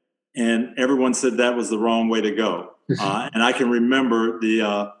 And everyone said that was the wrong way to go. And I can remember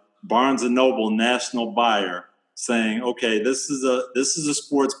the Barnes & Noble national buyer saying, okay, this is a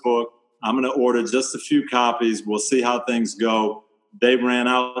sports book. I'm going to order just a few copies. We'll see how things go. they ran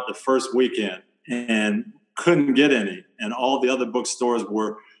out the first weekend and couldn't get any. And all the other bookstores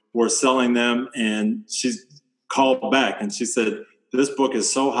were selling them. And she called back and she said, this book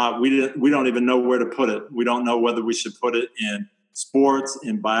is so hot. We don't even know where to put it. We don't know whether we should put it in sports,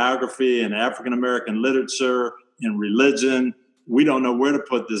 in biography, in African-American literature, in religion. We don't know where to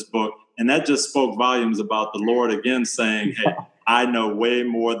put this book. And that just spoke volumes about the Lord again saying, hey, I know way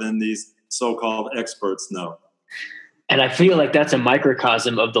more than these so-called experts know. And I feel like that's a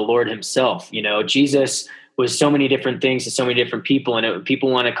microcosm of the Lord himself. Jesus was so many different things to so many different people. And people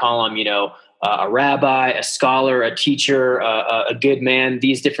want to call him, a rabbi, a scholar, a teacher, a good man,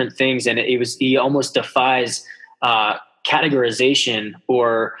 these different things. And he almost defies categorization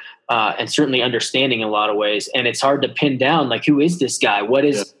or and certainly understanding in a lot of ways. And it's hard to pin down, like, who is this guy? What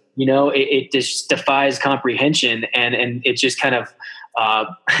is, it just defies comprehension. And it just kind of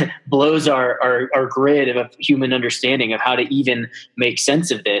blows our grid of human understanding of how to even make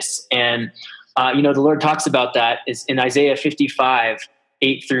sense of this. And, the Lord talks about that is in Isaiah 55,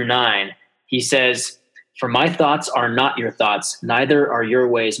 8-9. He says, for my thoughts are not your thoughts, neither are your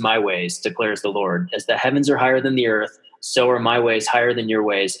ways my ways, declares the Lord. As the heavens are higher than the earth, so are my ways higher than your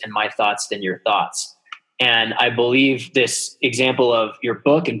ways, and my thoughts than your thoughts. And I believe this example of your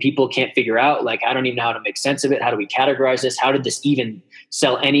book, and people can't figure out, like, I don't even know how to make sense of it. How do we categorize this? How did this even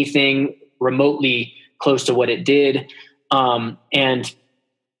sell anything remotely close to what it did? I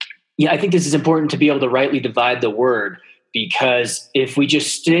think this is important to be able to rightly divide the word, because if we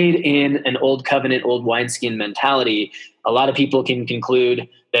just stayed in an old covenant, old wineskin mentality, a lot of people can conclude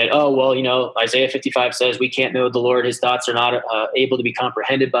that, Isaiah 55 says we can't know the Lord. His thoughts are not able to be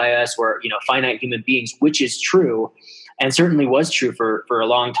comprehended by us. We're, finite human beings, which is true and certainly was true for a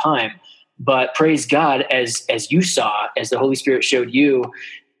long time. But praise God, as you saw, as the Holy Spirit showed you,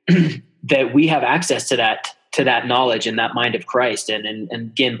 that we have access to that knowledge and that mind of Christ. And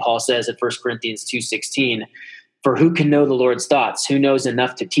again, Paul says in 1 Corinthians 2:16, for who can know the Lord's thoughts? Who knows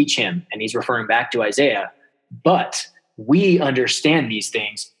enough to teach him? And he's referring back to Isaiah. But we understand these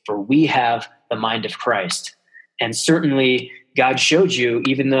things, for we have the mind of Christ. And certainly God showed you,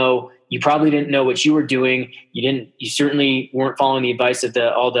 even though you probably didn't know what you were doing, you certainly weren't following the advice of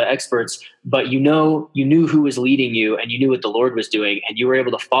all the experts, but you knew who was leading you, and you knew what the Lord was doing, and you were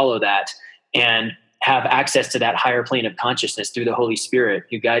able to follow that and have access to that higher plane of consciousness through the Holy Spirit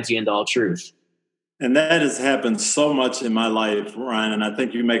who guides you into all truth. And that has happened so much in my life, Ryan, and I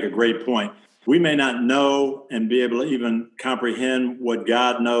think you make a great point. We may not know and be able to even comprehend what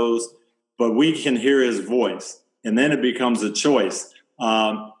God knows, but we can hear his voice, and then it becomes a choice.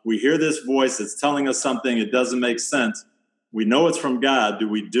 We hear this voice, it's telling us something, it doesn't make sense. We know it's from God. Do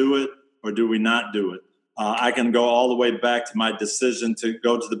we do it or do we not do it? I can go all the way back to my decision to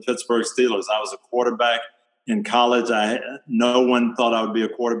go to the Pittsburgh Steelers. I was a quarterback in college. No one thought I would be a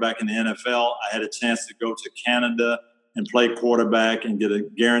quarterback in the NFL. I had a chance to go to Canada and play quarterback and get a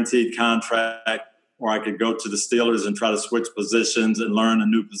guaranteed contract, or I could go to the Steelers and try to switch positions and learn a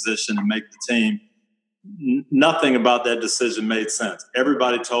new position and make the team. Nothing about that decision made sense.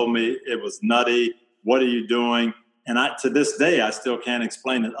 Everybody told me it was nutty. What are you doing? And to this day, I still can't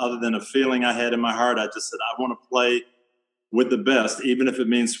explain it other than a feeling I had in my heart. I just said, I want to play with the best, even if it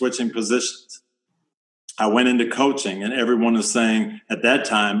means switching positions. I went into coaching, and everyone was saying at that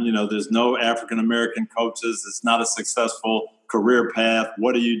time, there's no African-American coaches. It's not a successful career path.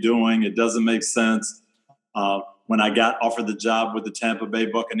 What are you doing? It doesn't make sense. When I got offered the job with the Tampa Bay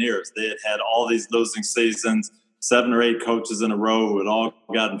Buccaneers, they had all these losing seasons, 7 or 8 coaches in a row who had all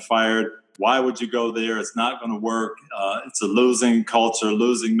gotten fired. Why would you go there? It's not going to work. It's a losing culture,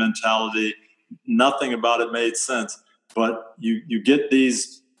 losing mentality. Nothing about it made sense. But you get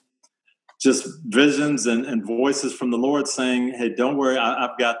these just visions and voices from the Lord saying, hey, don't worry,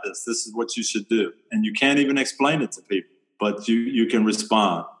 I've got this. This is what you should do. And you can't even explain it to people, but you can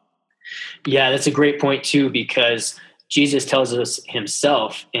respond. Yeah, that's a great point too, because Jesus tells us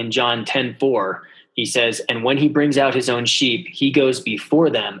himself in John 10:4, he says, and when he brings out his own sheep, he goes before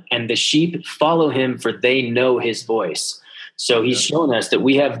them, and the sheep follow him, for they know his voice. So he's shown us that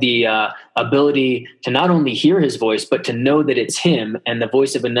we have the ability to not only hear his voice, but to know that it's him, and the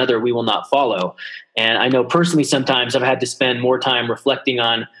voice of another we will not follow. And I know personally sometimes I've had to spend more time reflecting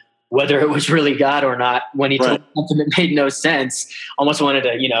on whether it was really God or not. When he told me something that made no sense, almost wanted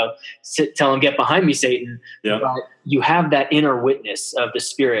to, tell him, get behind me, Satan. Yeah. But you have that inner witness of the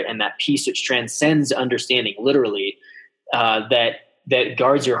Spirit and that peace which transcends understanding, literally, that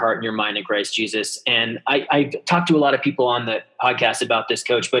guards your heart and your mind in Christ Jesus. And I talked to a lot of people on the podcast about this,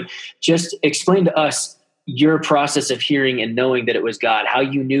 Coach, but just explain to us your process of hearing and knowing that it was God, how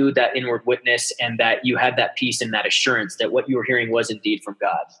you knew that inward witness and that you had that peace and that assurance that what you were hearing was indeed from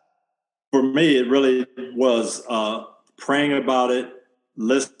God. For me, it really was praying about it,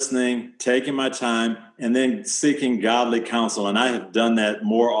 listening, taking my time, and then seeking godly counsel. And I have done that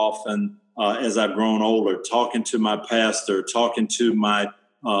more often as I've grown older, talking to my pastor, talking to my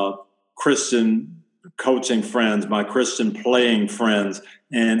Christian coaching friends, my Christian playing friends.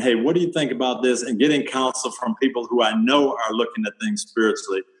 And, hey, what do you think about this? And getting counsel from people who I know are looking at things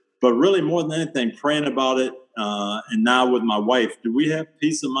spiritually. But really, more than anything, praying about it. And now with my wife, do we have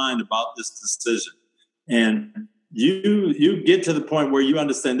peace of mind about this decision? And you get to the point where you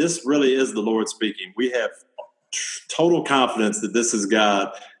understand this really is the Lord speaking. We have total confidence that this is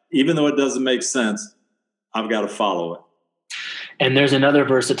God. Even though it doesn't make sense, I've got to follow it. And there's another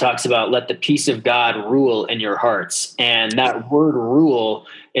verse that talks about let the peace of God rule in your hearts. And that word rule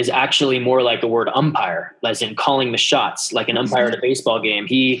is actually more like the word umpire, as in calling the shots, like an umpire at a baseball game.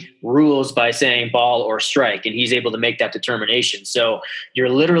 He rules by saying ball or strike, and he's able to make that determination. So you're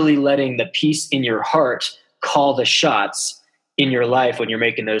literally letting the peace in your heart call the shots in your life when you're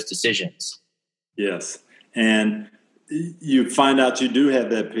making those decisions. Yes. And you find out you do have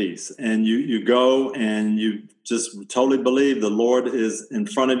that peace, and you go and you just totally believe the Lord is in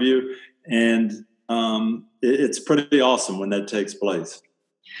front of you. And it's pretty awesome when that takes place.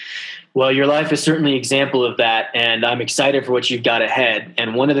 Well, your life is certainly an example of that. And I'm excited for what you've got ahead.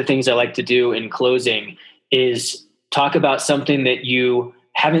 And one of the things I like to do in closing is talk about something that you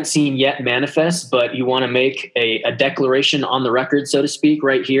haven't seen yet manifest, but you want to make a declaration on the record, so to speak,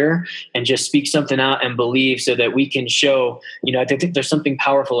 right here, and just speak something out and believe so that we can show, I think there's something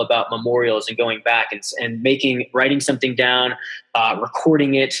powerful about memorials and going back and writing something down,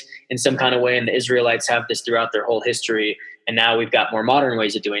 recording it in some kind of way. And the Israelites have this throughout their whole history. And now we've got more modern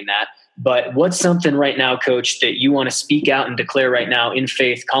ways of doing that. But what's something right now, Coach, that you want to speak out and declare right now in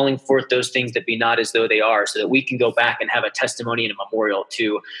faith, calling forth those things that be not as though they are, so that we can go back and have a testimony and a memorial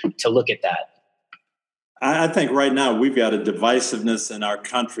to look at that? I think right now we've got a divisiveness in our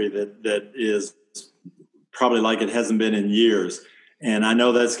country that is probably like it hasn't been in years. And I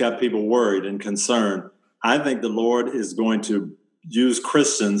know that's got people worried and concerned. I think the Lord is going to use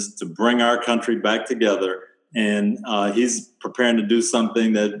Christians to bring our country back together. And he's preparing to do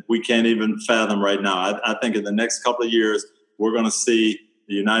something that we can't even fathom right now. I think in the next couple of years, we're going to see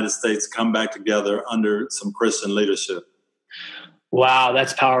the United States come back together under some Christian leadership. Wow,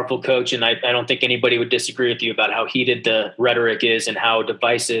 that's powerful, Coach. And I don't think anybody would disagree with you about how heated the rhetoric is and how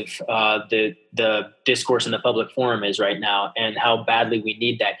divisive the discourse in the public forum is right now, and how badly we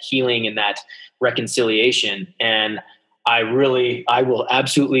need that healing and that reconciliation. And I will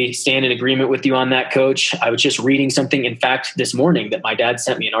absolutely stand in agreement with you on that, Coach. I was just reading something, in fact, this morning that my dad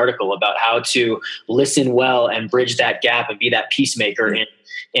sent me an article about how to listen well and bridge that gap and be that peacemaker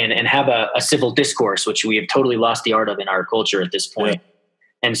and have a civil discourse, which we have totally lost the art of in our culture at this point. Yeah.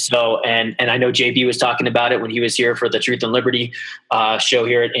 And so, and I know JB was talking about it when he was here for the Truth and Liberty show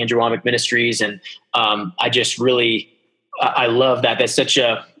here at Andrew Womack Ministries. And I love that. That's such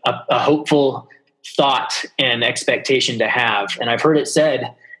a hopeful thought and expectation to have. And I've heard it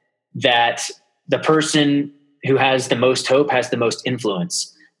said that the person who has the most hope has the most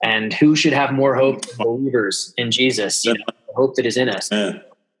influence. And who should have more hope than believers in Jesus, the hope that is in us. Yeah.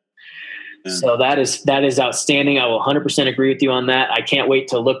 Yeah. So that is outstanding. I will 100% agree with you on that. I can't wait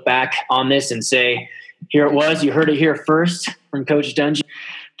to look back on this and say, here it was. You heard it here first from Coach Dungy.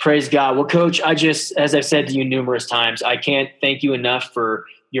 Praise God. Well, Coach, as I've said to you numerous times, I can't thank you enough for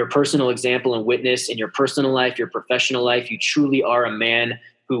your personal example and witness in your personal life, your professional life. You truly are a man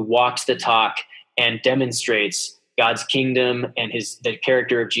who walks the talk and demonstrates God's kingdom and the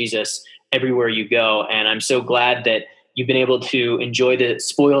character of Jesus everywhere you go. And I'm so glad that you've been able to enjoy the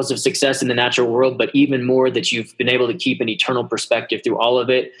spoils of success in the natural world, but even more that you've been able to keep an eternal perspective through all of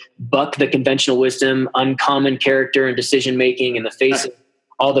it, buck the conventional wisdom, uncommon character and decision-making in the face of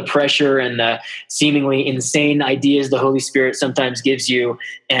all the pressure and the seemingly insane ideas the Holy Spirit sometimes gives you.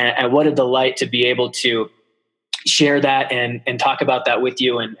 And what a delight to be able to share that and talk about that with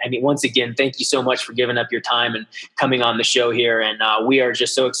you. And I mean, once again, thank you so much for giving up your time and coming on the show here. And we are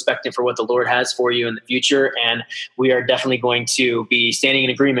just so expectant for what the Lord has for you in the future. And we are definitely going to be standing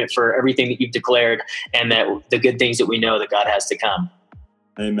in agreement for everything that you've declared and that the good things that we know that God has to come.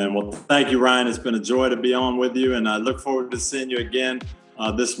 Amen. Well, thank you, Ryan. It's been a joy to be on with you. And I look forward to seeing you again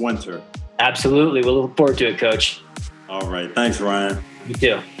this winter. Absolutely. We'll look forward to it, Coach. All right. Thanks, Ryan. You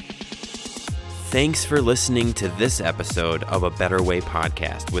too. Thanks for listening to this episode of A Better Way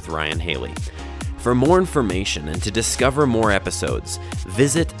podcast with Ryan Haley. For more information and to discover more episodes,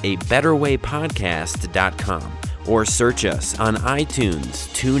 visit abetterwaypodcast.com or search us on iTunes,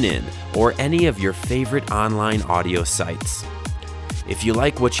 TuneIn, or any of your favorite online audio sites. If you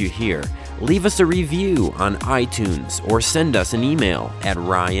like what you hear, leave us a review on iTunes or send us an email at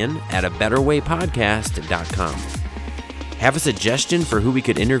ryan@abetterwaypodcast.com. Have a suggestion for who we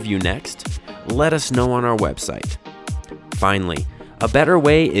could interview next? Let us know on our website. Finally, A Better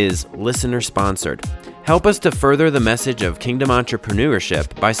Way is listener-sponsored. Help us to further the message of kingdom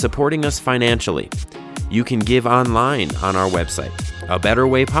entrepreneurship by supporting us financially. You can give online on our website,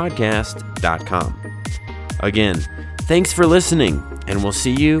 abetterwaypodcast.com. Again, thanks for listening, and we'll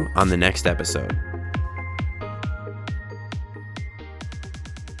see you on the next episode.